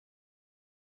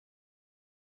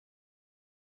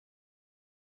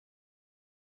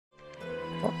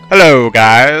Hello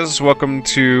guys, welcome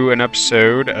to an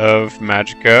episode of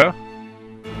Magicka.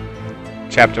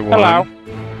 Chapter 1. Hello.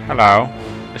 Hello.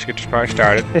 Let's get this party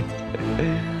started.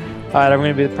 Alright, I'm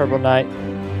gonna be the purple knight.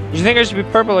 Do you think I should be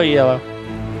purple or yellow?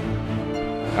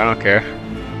 I don't care.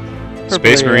 Purple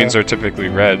Space or Marines yellow? are typically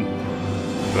red.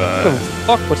 But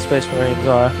Fuck what Space Marines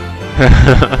are.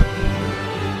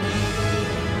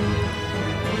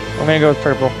 I'm gonna go with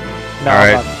purple. No,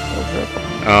 Alright. I'm not gonna go with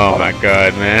purple. oh my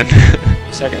god, man.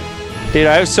 Second. Dude,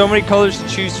 I have so many colors to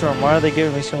choose from. Why are they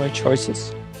giving me so many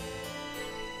choices?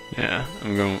 Yeah,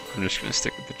 I'm just gonna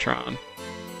stick with the Tron.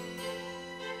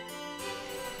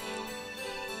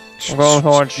 I'm going with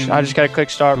orange. I just gotta click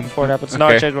start before it happens. No, I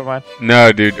Okay. changed my mind.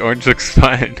 No, dude, orange looks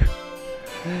fine.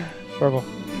 Purple.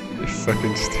 You're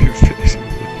fucking stupid.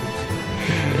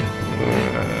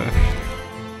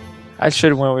 I should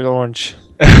have went with orange.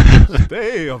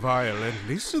 Stay a while and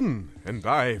listen, and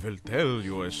I will tell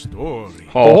you a story.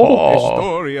 A Oh,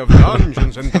 story of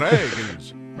dungeons and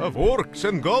dragons, of orcs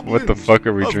and goblins. what the fuck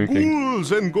are we of drinking?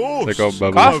 ghouls and ghosts, It's like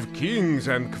all bubbly. of kings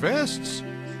and quests.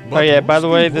 Oh yeah, by the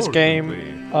most way, this game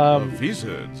importantly, of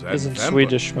wizards and is in vampires.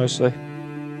 Swedish mostly.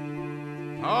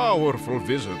 Powerful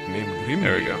wizard named Grimnir,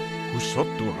 There we go. who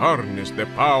sought to harness the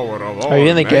power of all Are you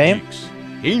in the game? magics.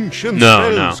 Ancient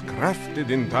No, spells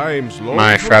crafted in times long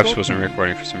My fraps forgotten. wasn't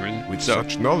recording for some reason. With So,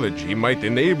 such knowledge, he might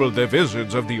enable the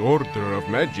wizards of the Order of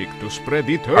Magic to spread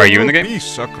eternal Are you in the game?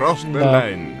 peace across the No.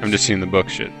 land. I'm just seeing the book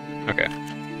shit. Okay.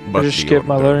 But just the skipped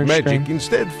my Order of loading Magic screen.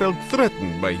 instead felt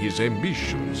threatened by his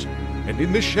ambitions, and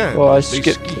in the shadows Well, I they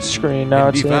skipped the schemed screen. Now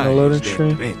and it's in the devised loading their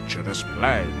screen. treacherous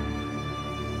plan.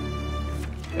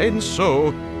 And so,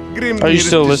 Are you Grimnir's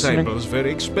still listening? disciples were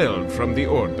expelled from the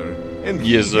Order, and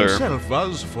Yes, he sir. himself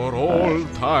was for all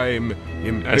time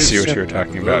imprisoned. I see what you were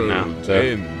talking about now, World's so-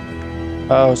 end.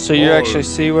 Oh, so you All actually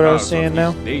see what I was because seeing of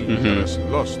now? his dangerous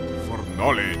lust for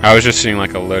knowledge. I was just seeing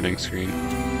like a loading screen.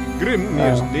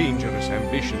 Grimnir's Oh. dangerous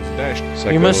ambitions dashed. It's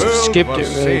like You a- must have The world skipped was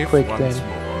it really safe quick once then.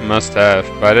 more. Must have,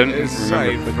 but I didn't Aside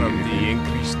remember from clicking the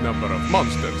increased number of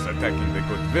monsters attacking the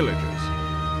good villagers.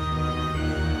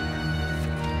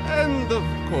 And of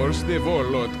course the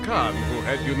warlord Khan, who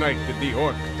had united the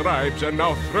orc tribes and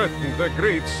now threatened the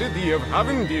great city of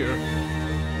Havendir.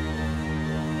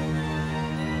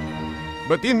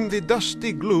 But in the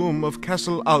dusty gloom of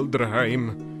Castle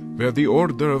Aldraheim, where the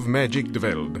Order of Magic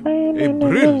dwelled, a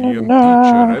brilliant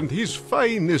teacher and his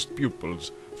finest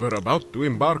pupils were about to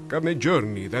embark on a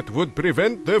journey that would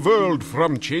prevent the world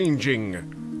from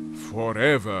changing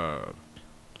forever.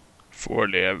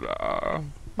 Forever.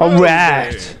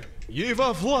 Alright! Je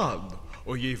var Vlad,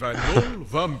 og je var noll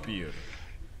vampyr.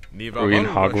 Ni var Are we in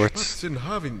alla Hogwarts? spatsen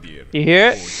Havendir, You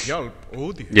hear og it? hjälp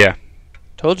Odin. Yeah.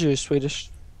 Told you it was Swedish.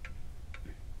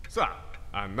 Så,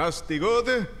 annars det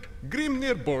gode,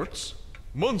 Grimnir borts,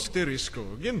 monster i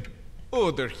skogen,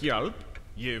 oder hjälp,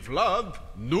 je Vlad,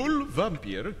 null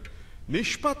vampyr, ni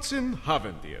spatsen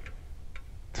Havendir.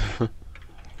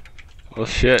 Well,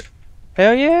 shit.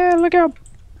 Hell yeah, look out.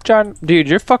 John, dude,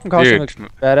 your fucking costume Dude. looks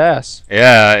badass.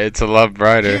 Yeah, it's a lot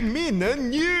brighter. Je minne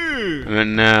nu!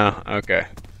 And now, okay.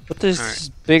 What this Alright.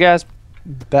 big ass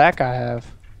back I have?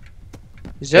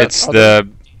 Is that It's other the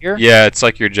here? yeah, it's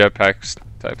like your jetpacks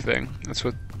type thing. That's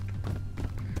what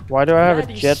Why do I have a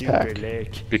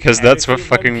jetpack? because that's what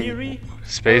fucking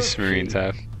Space Marines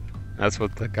have. That's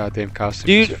what the goddamn costume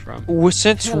Dude, is from.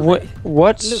 Since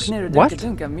what's Look what?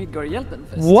 Dunka Midgard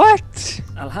Hjälpenfest. What?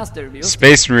 Alhaster vi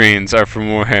Space Marines are from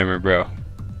Warhammer, bro.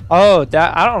 Oh,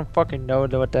 that I don't fucking know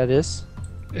what that is.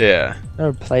 Yeah.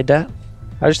 Never played that.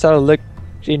 I just thought it looked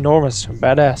enormous and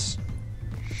badass.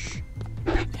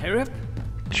 Hurry up.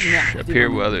 Up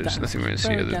here, well, there's nothing more to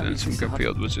see other than some grumpy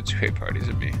old wizards who hate parties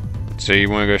at me. So you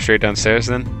want to go straight downstairs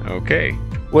then? Okay.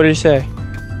 What did he say?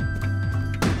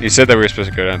 You said that we were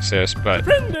supposed to go downstairs, but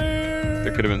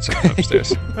there could have been something upstairs.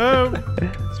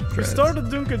 Vi startade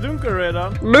Dunka Dunka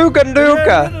redan. Luka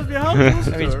Duka! Medan vi hade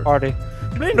That means oster. party.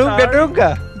 Blir Luka inte arg.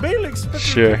 Duka! Belix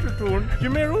Sure. peppertorn. Ju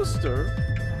mer oster.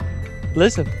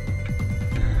 Listen.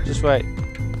 Just wait.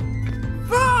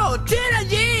 Wow, tjena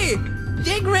J!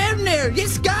 J Grimnir, je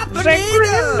skapar Say lider!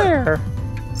 Grimnir!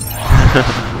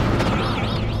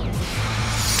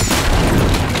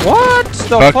 What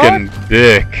the Fucking fuck?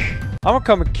 dick. I'm gonna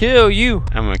come and kill you.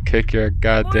 I'm gonna kick your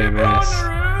goddamn ass.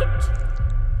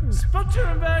 Ut!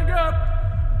 Spattar en väg upp.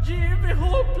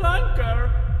 GVH plankar.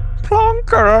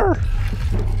 Plonker!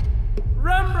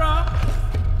 Rembrandt.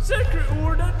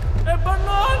 Säkerordet är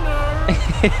bananer.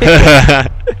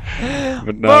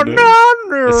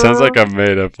 Banana. It sounds like a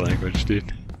made up language,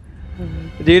 dude.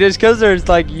 Dude, it's because there's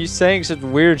like you saying such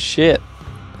weird shit.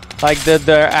 Like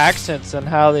their accents and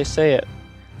how they say it.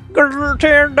 Hold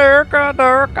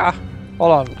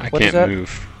on. I What is can't that?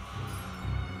 move.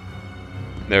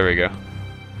 There we go.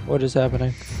 What is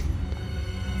happening?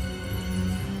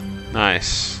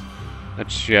 Nice.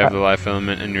 That's you have the life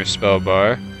element in your spell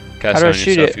bar. Cast How do I it on shoot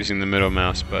yourself it? using the middle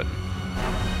mouse button.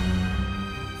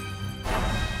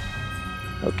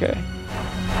 Okay.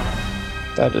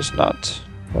 That is not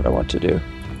what I want to do.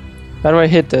 How do I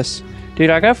hit this? Dude,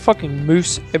 I got fucking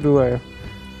moose everywhere.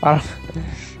 I don't,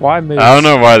 why moose? I don't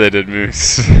know why they did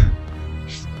moose.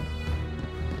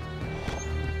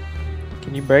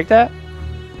 Can you break that?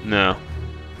 No.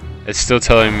 It's still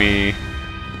telling me,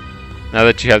 now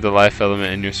that you have the life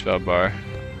element in your spell bar,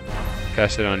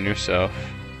 cast it on yourself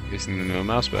using the middle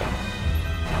mouse button.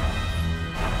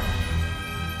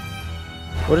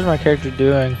 What is my character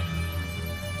doing?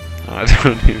 Oh, I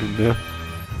don't even know.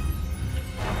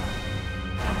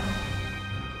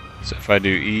 So if I do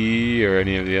E or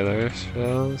any of the other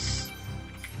spells,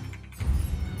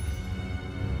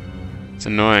 it's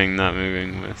annoying not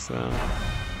moving with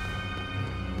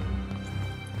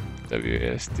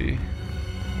WASD.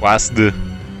 WASD.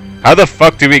 How the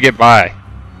fuck do we get by?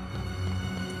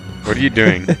 What are you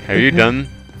doing? Have you done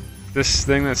this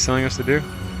thing that's telling us to do?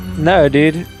 No,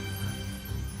 dude.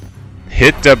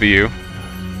 Hit W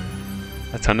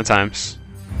a ton of times,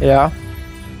 Yeah.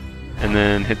 and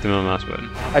then hit the middle mouse button.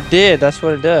 I did. That's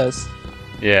what it does.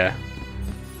 Yeah.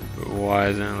 But why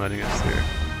isn't it letting us through?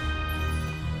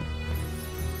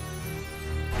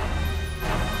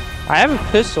 I have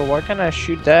a pistol. Why can't I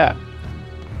shoot that?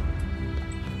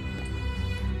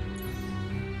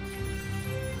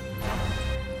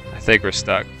 I think we're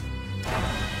stuck.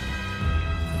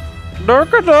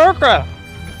 Durka durka.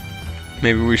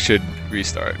 Maybe we should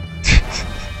restart.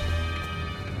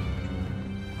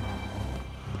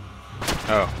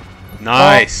 Oh.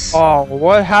 Nice! Oh,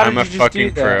 what? How I'm did a you just fucking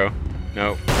do that? pro.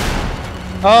 Nope.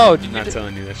 Oh, did I'm you not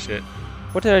telling you that shit.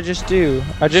 what did I just do?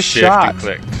 I just Shift shot. and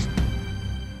clicked.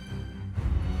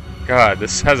 God,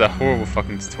 this has a horrible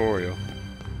fucking tutorial.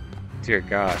 Dear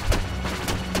God.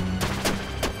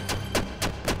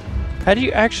 How do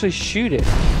you actually shoot it?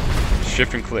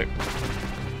 Shift and click.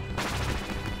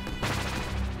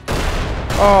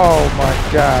 Oh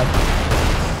my god.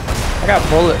 I got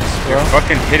bullets, You're bro.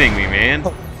 fucking hitting me, man.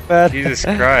 Bad. Jesus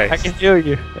I Christ. can heal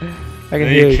you. I can No,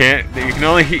 heal you you. can't. You can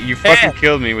only hit. You fucking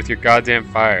killed me with your goddamn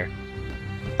fire.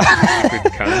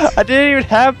 Stupid cunt. I didn't even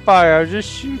have fire. I was just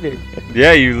shooting.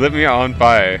 Yeah, you lit me on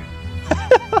fire.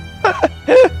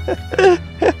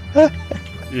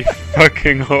 You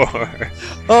fucking whore.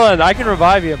 Hold on, I can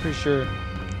revive you. I'm pretty sure.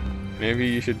 Maybe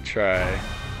you should try.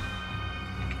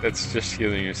 That's just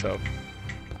healing yourself.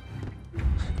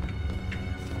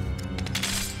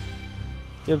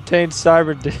 You obtained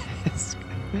cyber disc.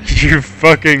 You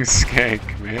fucking skank,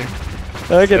 man.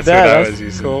 Look at That's what I that. was That's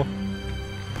using. cool.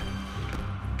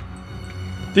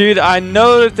 Dude, I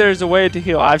know that there's a way to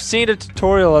heal. I've seen a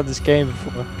tutorial of this game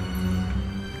before.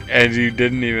 And you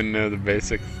didn't even know the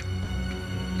basic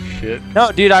shit.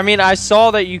 No, dude, I mean, I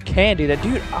saw that you can do that.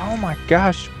 Dude, oh my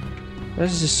gosh.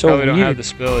 This is just so Probably weird. don't have the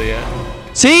spell yet.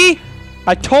 See?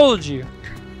 I told you.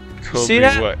 Told See me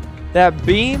that? what? That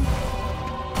beam?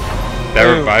 That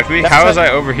Boom. revived me? That's How was what-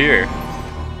 I over here?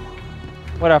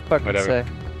 What'd I fucking Whatever. say?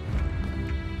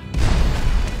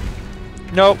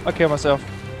 Nope, I killed myself.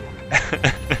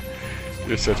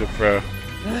 You're such a pro.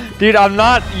 Dude, I'm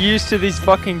not used to these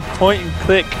fucking point and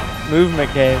click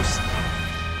movement games.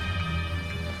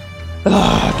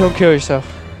 Don't kill yourself.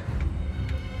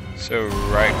 So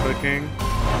right clicking.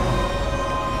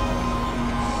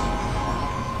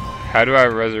 How do I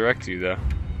resurrect you though?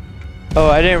 Oh,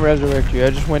 I didn't resurrect you.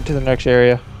 I just went to the next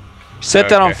area. Set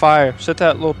that on Okay. fire. Set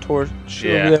that little torch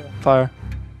Yeah. over there on fire.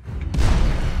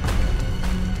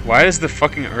 Why does the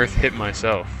fucking earth hit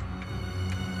myself? I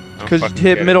don't Because you fucking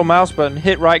hit get it. middle mouse button,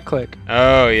 hit right click.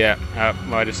 Oh yeah.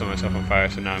 Well, I just set myself on fire,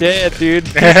 so now I'm Dead, dude.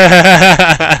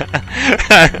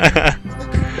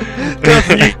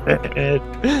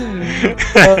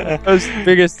 That was the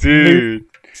biggest noob. Dude,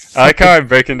 I like how I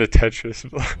break into Tetris.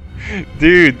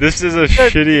 Dude, this is a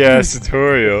shitty ass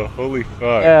tutorial. Holy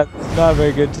fuck. Yeah, it's not a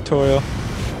very good tutorial.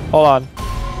 Hold on.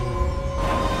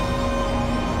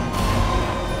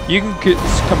 You can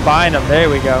combine them. There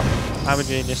we go. I'm a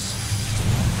genius.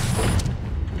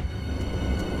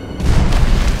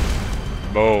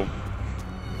 Boom.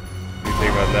 What do you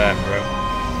think about that, bro?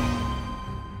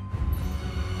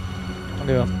 I don't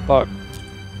give a fuck.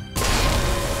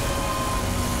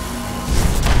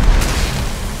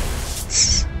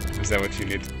 Is that what you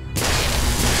need?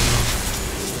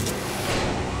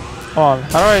 Hold on.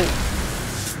 How do I...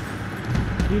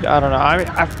 Dude, I don't know.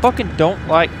 I fucking don't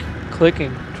like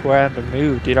clicking to where I have to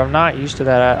move, dude. I'm not used to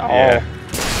that at Yeah. all.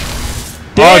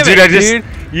 Oh, dude, Dude.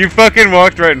 you fucking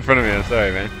walked right in front of me. I'm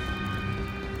sorry, man.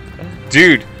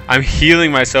 Dude, I'm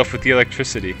healing myself with the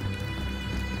electricity.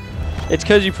 It's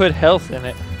because you put health in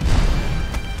it.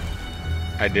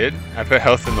 I did? I put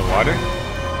health in the water?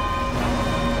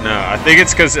 No, I think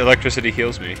it's because electricity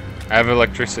heals me. I have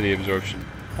electricity absorption.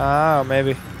 Oh,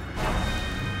 maybe.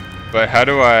 But how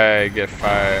do I get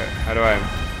fire? How do I...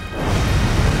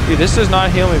 Dude, this does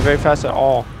not heal me very fast at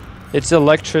all. It's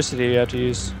electricity you have to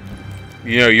use.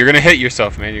 You know, you're gonna hit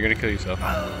yourself, man. You're gonna kill yourself.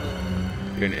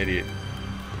 You're an idiot.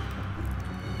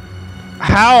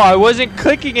 How? I wasn't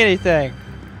clicking anything.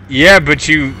 Yeah, but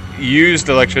you used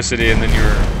electricity and then you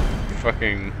were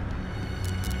fucking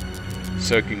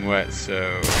soaking wet,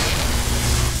 so...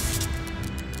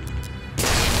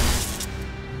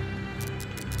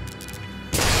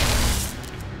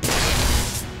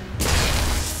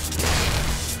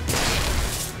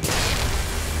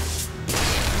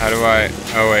 How do I...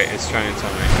 Oh wait, it's trying to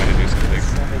tell me how to do something.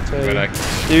 But I...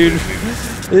 Dude,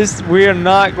 we are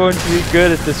not going to be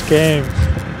good at this game.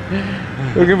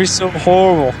 We're gonna be so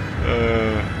horrible.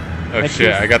 Oh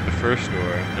shit, I got the first door.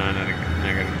 No, I gotta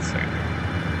get the second door.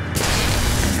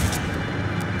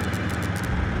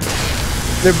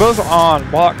 They're both on.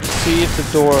 Walk to see if the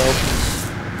door opens.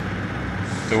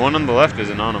 The one on the left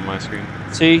isn't on my screen.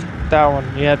 See? That one.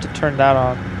 You have to turn that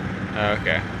on. Oh,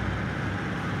 okay.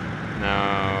 No,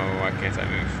 why can't I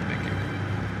move? Thank you.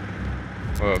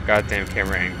 Whoa, goddamn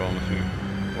camera angle. Almost move.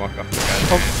 Walk off the goddamn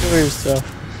Don't edge. kill yourself.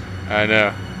 I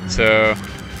know. So...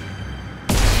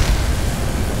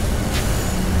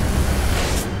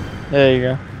 There you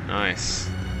go. Nice.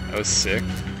 That was sick.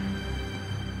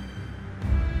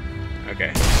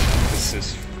 Okay. This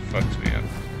just fucks me up.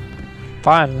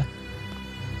 Finally.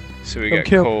 So we Don't got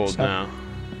kill cold yourself. now.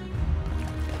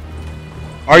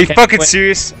 Are you Can't fucking swim.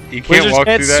 serious? You can't Wizards walk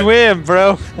can't through that? swim,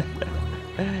 bro.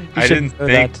 I didn't know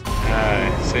think.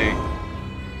 that. See.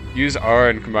 Use R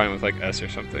and combine it with like S or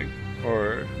something.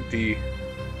 Or D.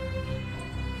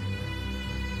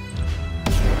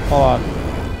 Hold on.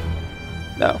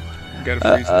 No. You gotta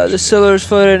freeze The shit. cellar's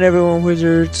flooded, everyone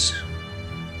wizards.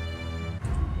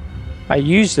 I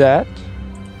used that.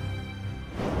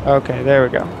 Okay, there we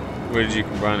go. What did you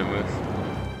combine it with?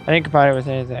 I didn't combine it with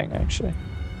anything, actually.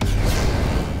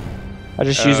 I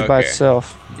just used it by Okay.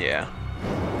 itself. Yeah.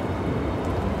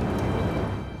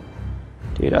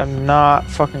 Dude, I'm not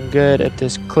fucking good at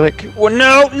this click. Well,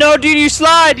 no, dude, you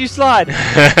slide!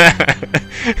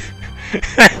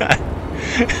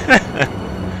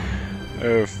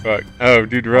 Oh, fuck. Oh,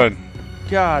 dude, run.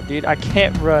 God, dude, I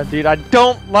can't run, dude. I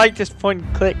don't like this point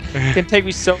and click. It can take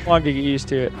me so long to get used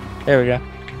to it. There we go.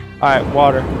 Alright,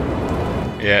 water.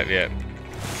 Yeah.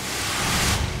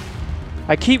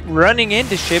 I keep running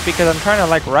into shit because I'm trying to,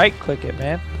 like, right-click it,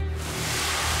 man.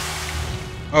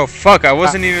 Oh, fuck. I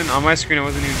wasn't even on my screen. I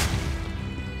wasn't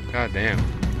even... God damn.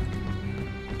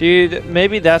 Dude,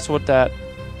 maybe that's what that...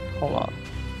 Hold on.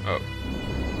 Oh.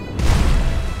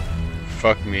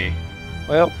 Fuck me.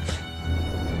 Well...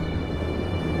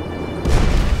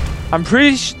 I'm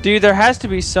pretty dude, there has to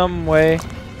be some way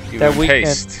You that went we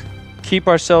haste. can keep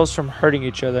ourselves from hurting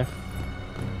each other.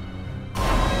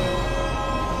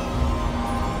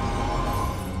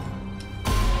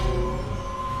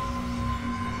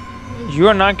 You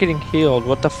are not getting healed.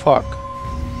 What the fuck?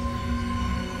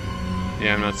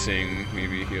 Yeah, I'm not seeing me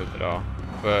be healed at all.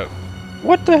 But...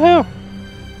 What the hell?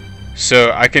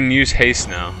 So, I can use haste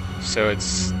now. So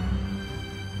it's...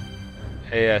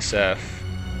 ASF.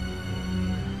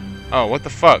 Oh, what the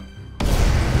fuck?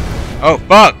 Oh,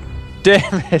 fuck!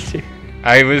 Damn it, dude.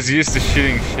 I was used to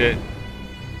shooting shit.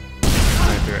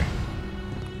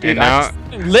 Dude, And now...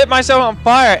 I lit myself on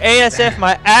fire. ASF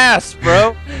my ass,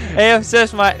 bro.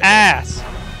 ASF my ass.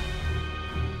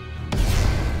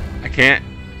 I can't...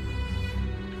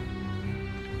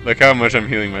 Look how much I'm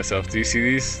healing myself. Do you see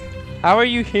these? How are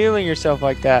you healing yourself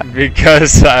like that?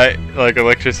 Because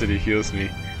electricity heals me.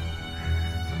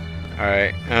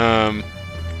 Alright,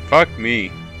 fuck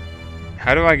me.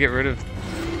 How do I get rid of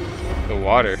the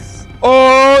water?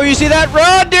 Oh, you see that?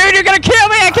 Run, dude! You're gonna kill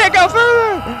me! I can't go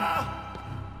further!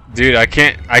 Dude, I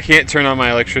can't turn on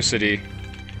my electricity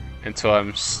until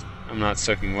I'm not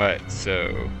soaking wet,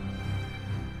 so...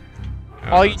 I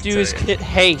don't All know you what to do tell is you. hit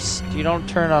haste. You don't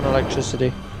turn on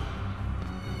electricity.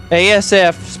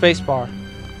 ASF spacebar.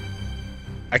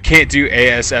 I can't do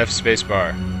ASF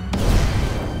spacebar.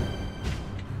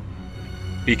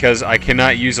 Because I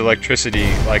cannot use electricity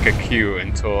like a Q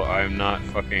until I'm not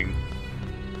fucking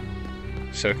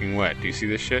soaking wet. Do you see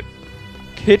this shit?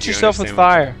 Hit Do you yourself with understand what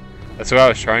I'm fire. That's what I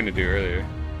was trying to do earlier.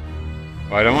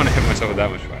 Well, I don't want to hit myself with that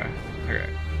much fire. Okay.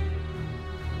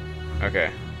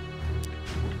 Okay.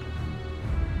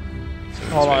 So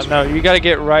Hold on, no, you gotta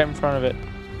get right in front of it.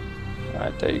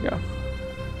 Alright, there you go.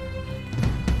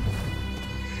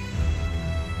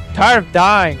 Tired of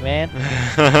dying, man.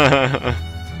 I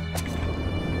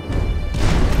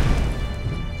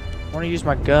wanna use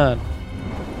my gun.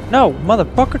 No,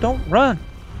 motherfucker, don't run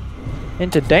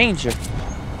into danger.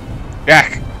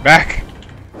 Back!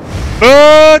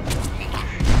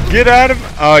 Get out of—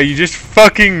 Oh, you just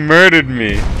fucking murdered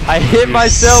me. I hit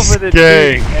myself with it,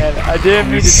 dude, man. I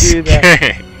didn't mean to do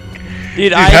that.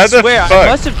 Dude, I swear, I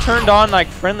must have turned on like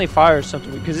friendly fire or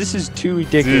something because this is too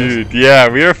ridiculous. Dude, yeah,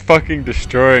 we are fucking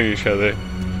destroying each other.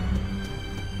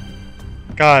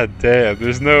 God damn,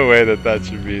 there's no way that that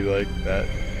should be like that.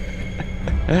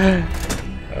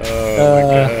 Oh my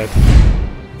god.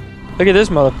 Look at this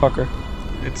motherfucker.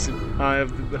 It's an eye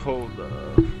of the beholder.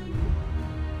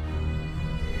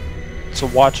 It's a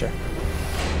watcher.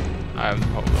 Eye of the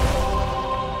beholder.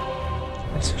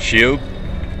 Shield?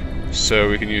 So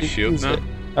we can use shield now?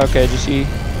 Okay, just E.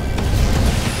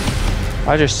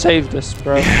 I just saved this,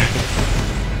 bro. Yeah,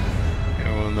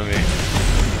 well, let me...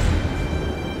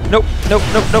 Nope.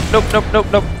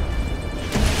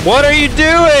 What are you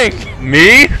doing?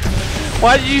 Me?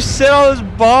 Why did you set all those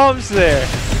bombs there?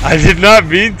 I did not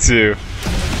mean to.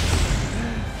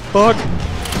 Fuck.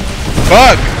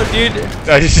 Dude,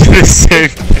 I should have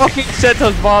saved. fucking set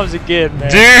those bombs again, man.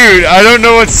 Dude, I don't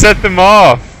know what set them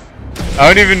off. I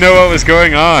don't even know what was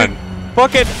going on.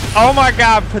 Fucking, oh my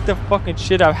god, put the fucking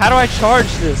shit up. How do I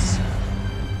charge this?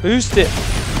 Boost it.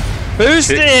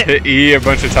 Boost it! Hit E a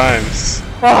bunch of times.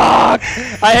 Fuck!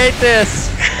 I hate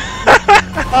this.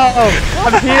 Oh,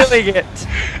 I'm healing it.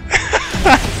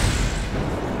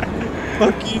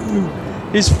 Fuck you.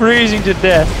 He's freezing to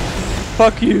death.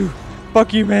 Fuck you.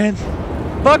 Fuck you, man.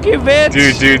 Fuck you, bitch.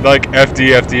 Dude, like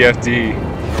FD,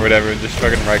 or whatever, and just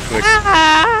fucking right click.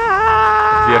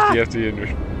 FD, and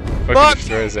fucking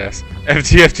destroy his ass.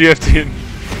 FD, and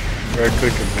right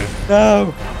click him,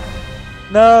 man.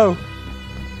 No.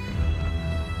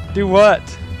 Do what?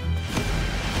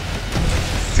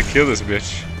 To kill this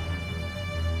bitch.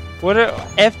 What are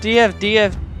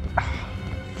FD?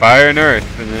 Fire and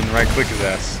earth, and then right click his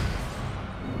ass.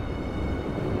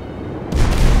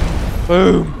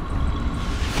 Boom.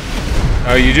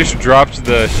 Oh, you just dropped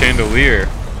the chandelier,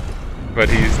 but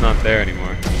he's not there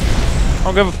anymore. I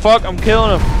don't give a fuck, I'm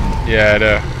killing him. Yeah, I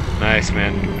know. Nice,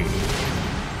 man.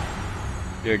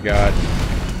 Dear God.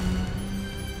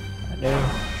 I know.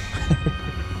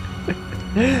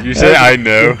 You said I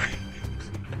know.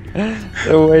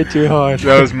 They're way too hard.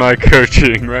 That was my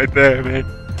coaching right there, man.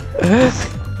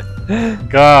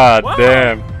 God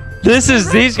damn. This is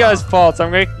these guys' faults.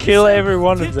 I'm gonna kill every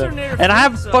one of them. And I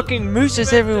have fucking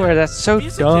mooses everywhere. That's so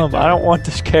dumb. I don't want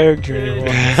this character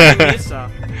anymore.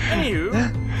 Anywho,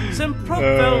 sen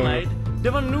proppfällnade, det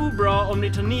var nog bra om ni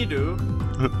tar nidu.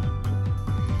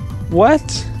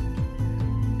 What?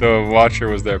 The Watcher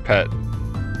was their pet,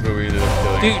 but we ended up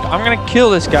killing Dude, I'm gonna kill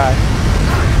this guy.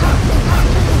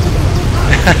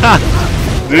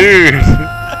 Dude!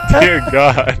 Dear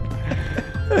God.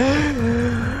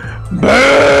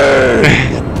 Burn!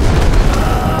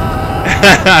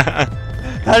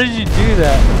 How did you do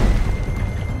that?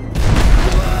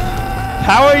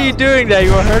 How are you doing that?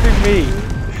 You are hurting me.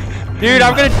 Dude,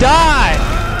 I'm gonna die!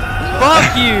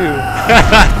 Fuck you!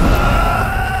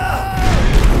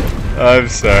 I'm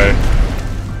sorry.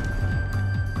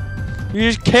 You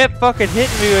just kept fucking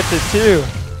hitting me with it too.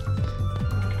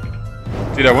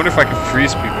 Dude, I wonder if I can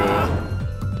freeze people.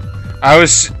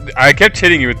 I kept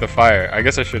hitting you with the fire. I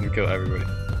guess I shouldn't kill everybody.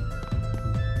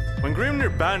 When Grimnir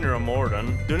banner om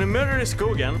orden, du är mördare I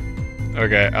skogen.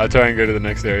 Okay, I'll try and go to the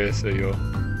next area so you'll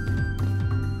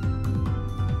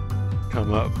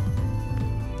come up.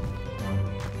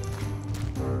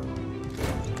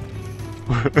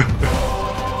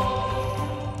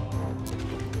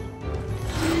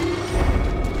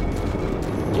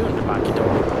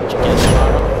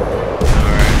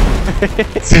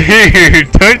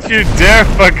 Dude, don't you dare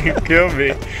fucking kill me,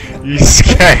 you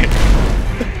skank.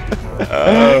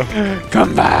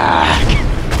 Come back!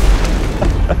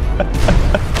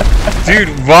 Dude,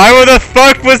 why the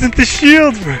fuck wasn't the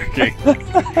shield working?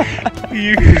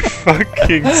 You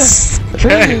fucking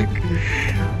skank.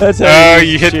 That's how Oh,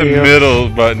 you hit the middle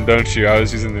button, don't you? I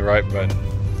was using the right button.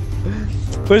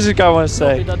 What does this guy want to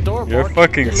say? You're a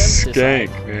fucking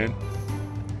skank, man.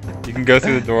 You can go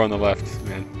through the door on the left,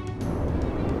 man.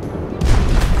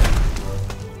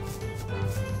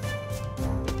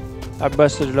 I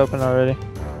busted it open already.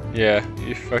 Yeah,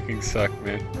 you fucking suck,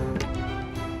 man.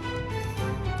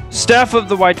 Staff of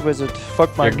the White Wizard.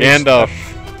 Fuck my You're moose. Gandalf.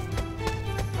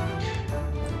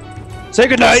 Say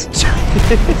goodnight.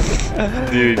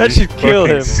 Dude, That you should kill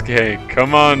fucking him. Skank.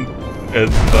 Come on and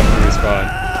let me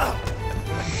respawn.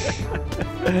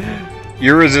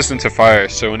 You're resistant to fire,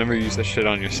 so whenever you use that shit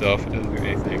on yourself, it doesn't do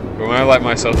anything. But when I light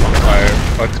myself on fire, it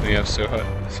fucks me up so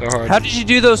hard. How did you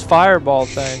do those fireball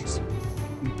things?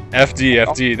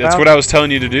 FD. That's wow. what I was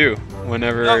telling you to do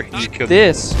whenever No, you not killed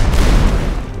this.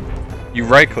 You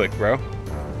right click, bro.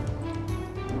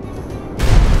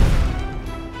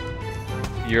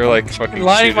 You're like fucking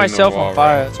Lighting shooting myself the wall, on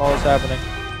fire. right? That's all that's happening.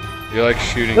 You're like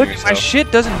shooting Look, yourself. my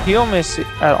shit doesn't heal me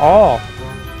at all.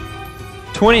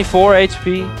 24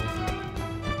 HP.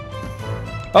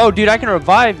 Oh, dude, I can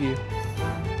revive you.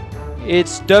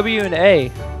 It's W and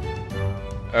A,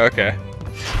 Okay.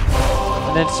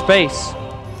 and then space.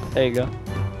 There you go.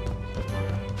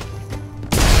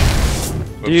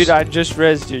 Oops. Dude, I just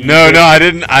rezzed you. No, I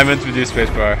didn't. I meant to do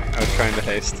spacebar. I was trying to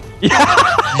haste. Did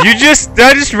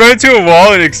I just run into a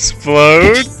wall and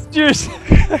explode? Just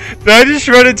Did I just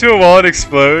run into a wall and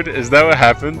explode? Is that what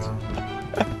happened?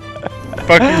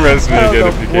 Fucking res me I don't again know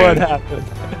if you what can. happened.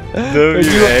 W But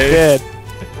you are A. dead.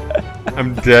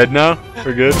 I'm dead now?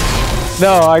 We're good?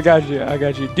 No, I got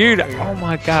you. Dude, oh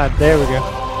my god, there we go.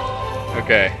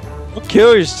 Okay. Don't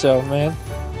kill yourself, man.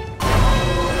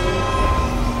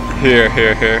 Here.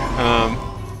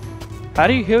 How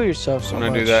do you heal yourself so I'm much?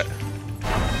 gonna do that.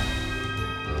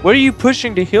 What are you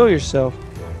pushing to heal yourself?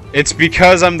 It's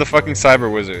because I'm the fucking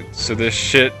cyber wizard. So this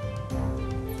shit,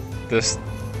 the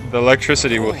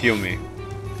electricity will heal me.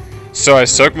 So I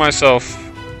soak myself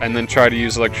and then try to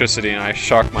use electricity and I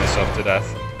shock myself to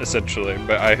death, essentially.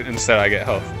 But instead I get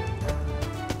health.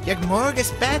 Jag morgen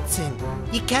spatsen.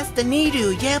 Je kastar ner du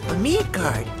och hjälper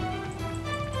Midgard.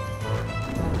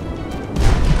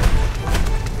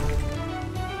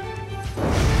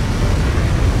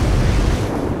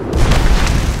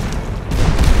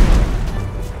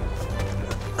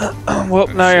 Well,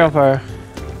 now you're on fire.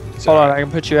 It's Hold on, alright. I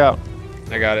can put you out.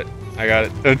 I got it.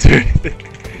 Don't do anything.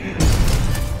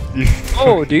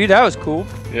 Oh, dude, that was cool.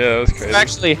 Yeah, that was It's crazy.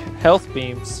 actually health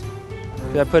beams.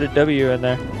 'Cause I put a W in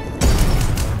there.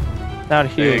 Now it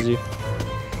heals Hey. you.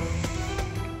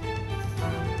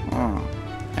 Oh.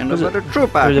 And There's there's a- a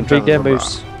troop There's a big dead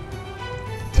boost.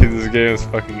 boost. Dude, this game is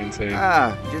fucking insane.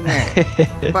 Ah, Jeanette.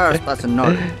 Först passar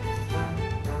norr.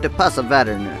 Det passar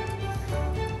värre nu.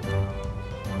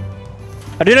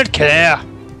 I didn't care.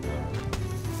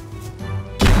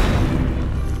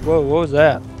 Whoa, what was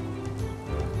that?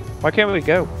 Why can't we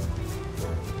go?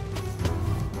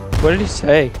 What did he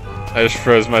say? I just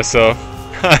froze myself.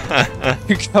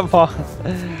 Come on.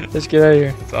 Let's get out of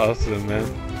here. It's awesome, man.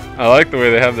 I like the way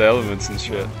they have the elements and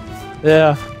shit.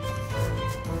 Yeah.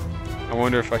 I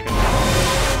wonder if I can... No, I'm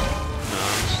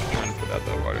just trying to put out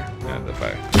that water. Yeah, the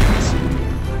fire.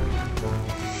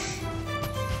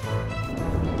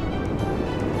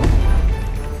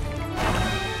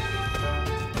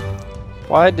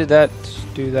 Why did that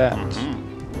do that?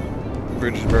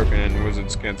 Bridge is broken and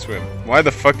wizards can't swim. Why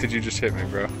the fuck did you just hit me,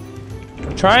 bro?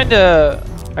 I'm trying to...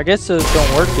 I guess those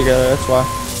don't work together, that's why.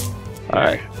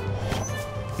 Alright.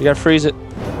 You gotta freeze it.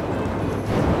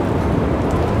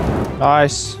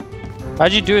 Nice.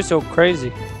 How'd you do it so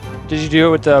crazy? Did you do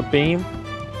it with the beam?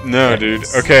 No, dude.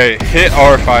 Okay, hit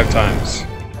R 5 times.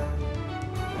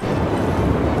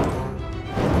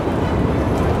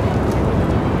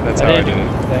 That's how I didn't did do it.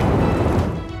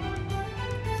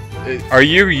 anything. Are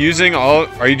you using all...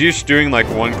 Are you just doing like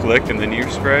one click and then you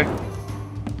spray?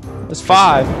 It's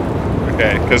 5.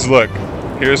 Okay, because look.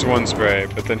 Here's one spray,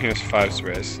 but then here's 5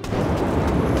 sprays.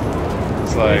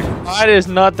 It's like... Mine is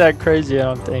not that crazy, I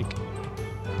don't think.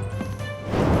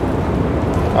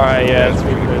 Alright, yeah, it's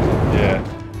pretty crazy. Yeah.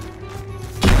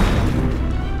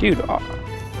 Dude.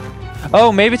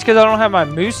 Oh, maybe it's because I don't have my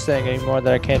moose thing anymore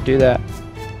that I can't do that.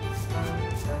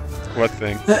 What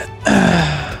thing?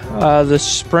 The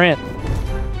sprint.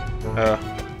 Oh.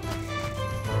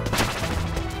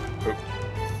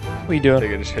 What are you I doing?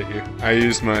 think I just hit you. I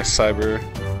used my cyber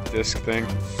disc thing.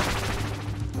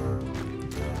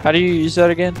 How do you use that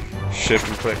again? Shift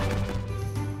and click.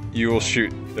 You will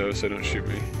shoot, though, so don't shoot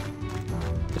me.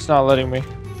 It's not letting me.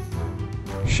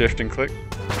 Shift and click.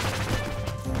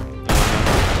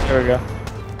 There we go.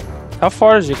 How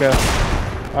far does it go?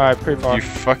 Alright, pretty far. You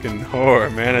fucking whore,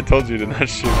 man. I told you to not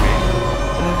shoot me.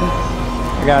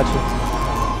 I got you.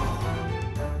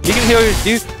 You can heal your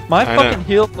dude. My I know. fucking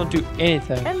heal don't do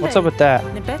anything. What's up with that?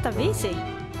 Ni berättar visi.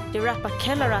 Du rappar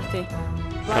Kellarati.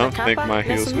 I don't think my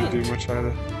heals would do much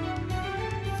either.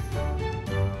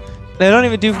 They don't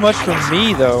even do much for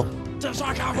me though.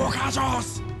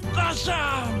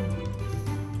 Awesome!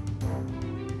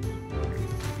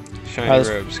 Shiny Let's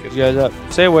robes. you guys up.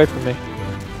 Stay away from me.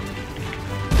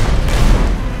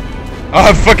 Oh,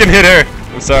 I fucking hit her.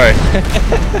 I'm sorry.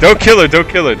 Don't kill her. Don't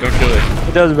kill her. Don't kill her.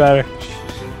 It doesn't matter.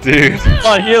 Dude. Come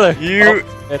on, healer. You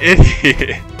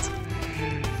idiot.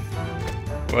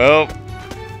 Well,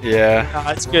 yeah. Nah,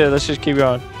 that's good. Let's just keep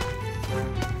going.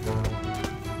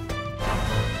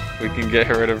 We can get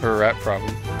her rid of her rat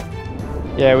problem.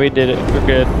 Yeah, we did it. We're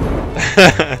good.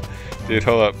 Dude,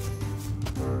 hold up.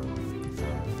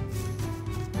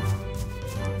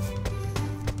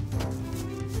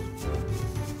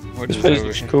 What This is place over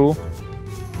looks here? cool.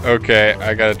 Okay,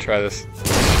 I gotta try this.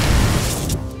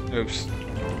 Oops. No.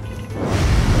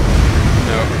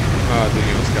 Oh, dude,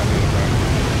 you almost got me.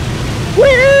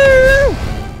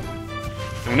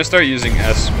 I'm gonna start using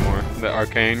S more, the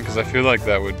arcane, because I feel like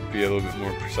that would be a little bit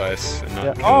more precise and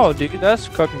not. Yeah. Oh, dude, that's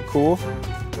fucking cool.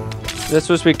 That's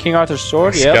supposed to be King Arthur's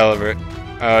sword. Yeah. Excalibur.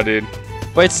 Oh, dude.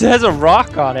 But it has a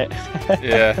rock on it.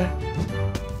 Yeah.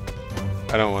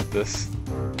 I don't want this.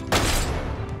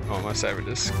 I want my cyber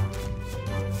disc.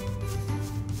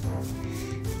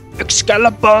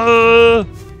 Excalibur!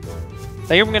 I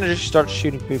think I'm gonna just start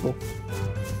shooting people.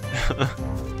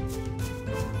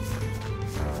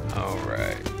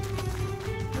 Alright.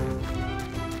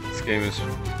 This game is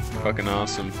fucking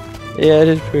awesome. Yeah, it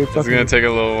is pretty fucking. It's gonna take a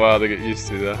little while to get used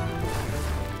to, though.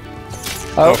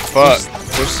 Oh, Oh, fuck.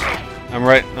 there's-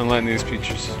 I'm letting these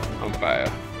creatures on fire.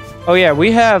 Oh yeah,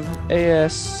 we have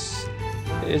AS.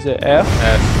 Is it F?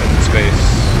 F and space.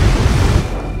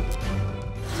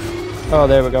 Oh,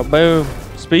 there we go. Boom.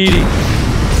 Speedy.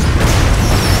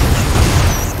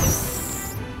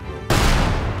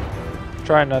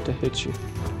 Try not to hit you.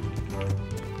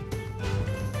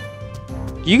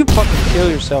 You can fucking kill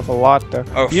yourself a lot though.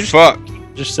 Oh, You just fuck.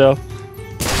 yourself.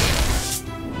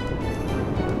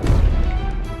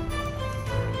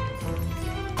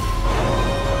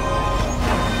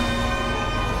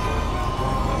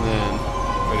 And then if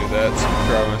I do that, to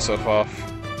grab myself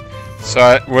off.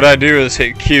 So what I do is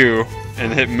hit Q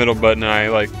and hit middle button. And I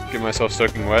like get myself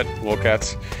soaking wet,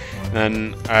 lolcats.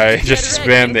 And I just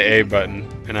spam the A button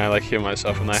and I like heal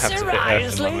myself and I have to hit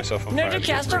F and let myself on fire. Nu to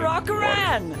kasta get rid of rock water.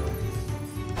 around!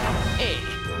 Hey,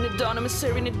 nu dagen med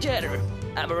serving i jetter.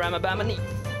 Abarama bamani.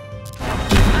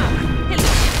 Hello,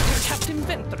 Captain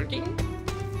Venturking.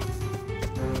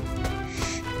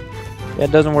 Yeah,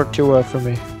 it doesn't work too well for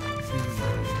me.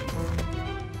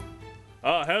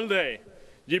 Hell day.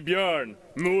 Ge Björn,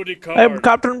 modig karl. I'm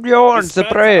Captain Bjorn, the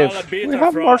Despite brave. alla bitar We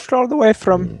have från- marched all the way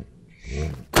from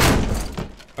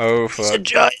Oh a fuck.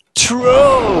 giant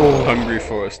troll. Hungry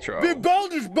forest troll.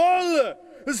 Balders bolle!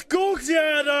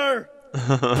 Skogsjädrar!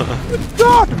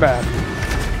 God, man.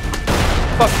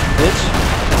 Fuck, bitch.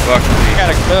 Fuck I me. got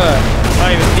a gun.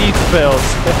 I don't even need spells.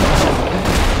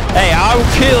 Hey, I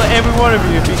will kill every one of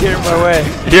you if you get in my way.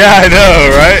 Yeah, I know,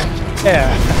 right? Yeah.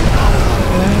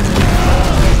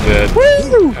 Dead.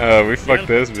 Woo! We fucked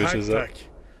those bitches up.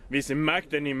 Vi ser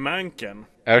makten i manken.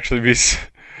 Actually,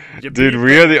 dude,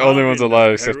 we are the only ones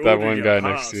alive except that one guy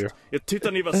next to you. Jag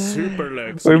tyckte ni var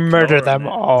superlöks. We murdered them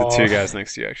all. The two guys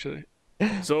next to you, actually.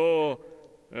 Så,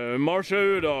 marscha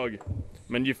ur dag.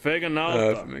 Men ge fäggen If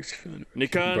allt. it makes you feel Ni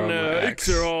kan Bra med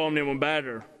axe. yxor ha om ni mår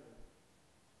bättre.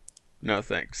 No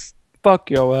thanks. Fuck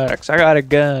your axe. I got a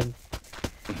gun.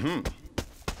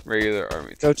 Regular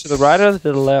army. Go to the right or to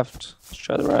the left? Let's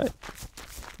try the right.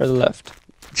 Or the left.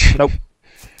 Nope.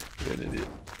 You're an idiot.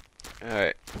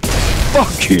 Alright.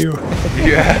 Fuck you.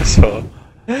 You asshole.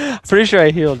 Pretty sure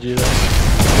I healed you though.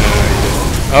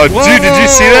 Oh, dude, did you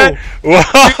see that? Whoa!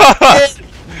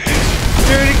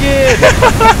 Do it again.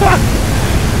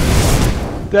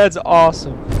 That's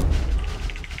awesome.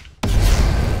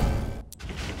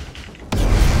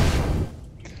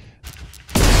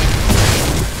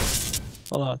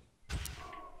 Hold on.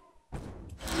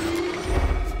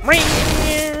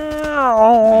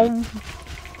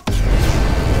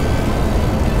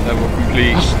 Level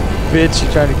complete. Bitch,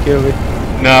 you trying to kill me.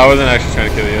 No, I wasn't actually trying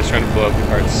to kill you. I was trying to blow up your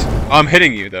parts. Oh, I'm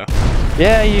hitting you, though.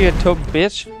 Yeah, you total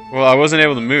bitch. Well, I wasn't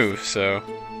able to move, so...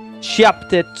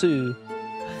 Chapter 2.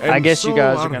 I And guess you so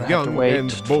guys are our gonna have to young wait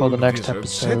and for the bold next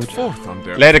wizards set episode. forth on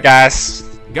their Later, guys.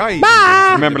 guided Bye.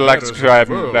 the Remember to like, embarrassing subscribe,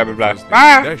 world blah, blah, blah. as they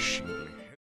Bye. dash